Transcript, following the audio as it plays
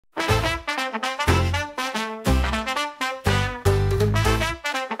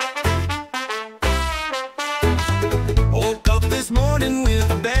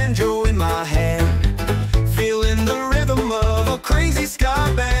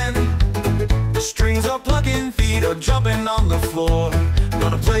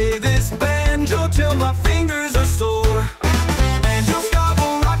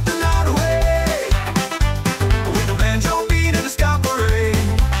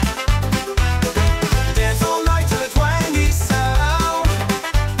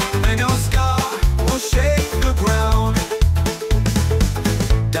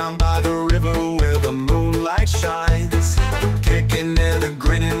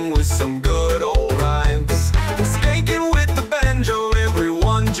with some good old rhymes. Skankin with the banjo,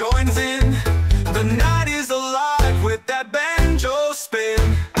 everyone joins in. The night is alive with that banjo spin.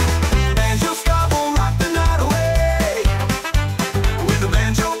 Banjo ska will rock the night away, with a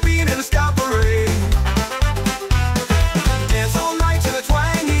banjo beat and a ska parade. Dance all night to the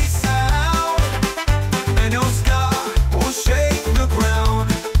twangy sound, and your ska will shake the ground.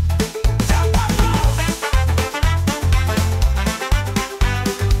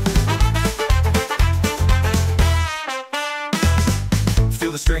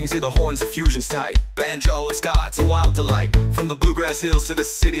 Feel the strings, hear the horns, the fusion's tight. Banjo and ska, it's a wild delight. From the bluegrass hills to the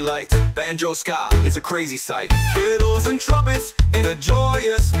city lights, banjo ska, it's a crazy sight. Fiddles and trumpets in a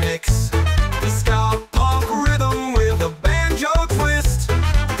joyous mix. The ska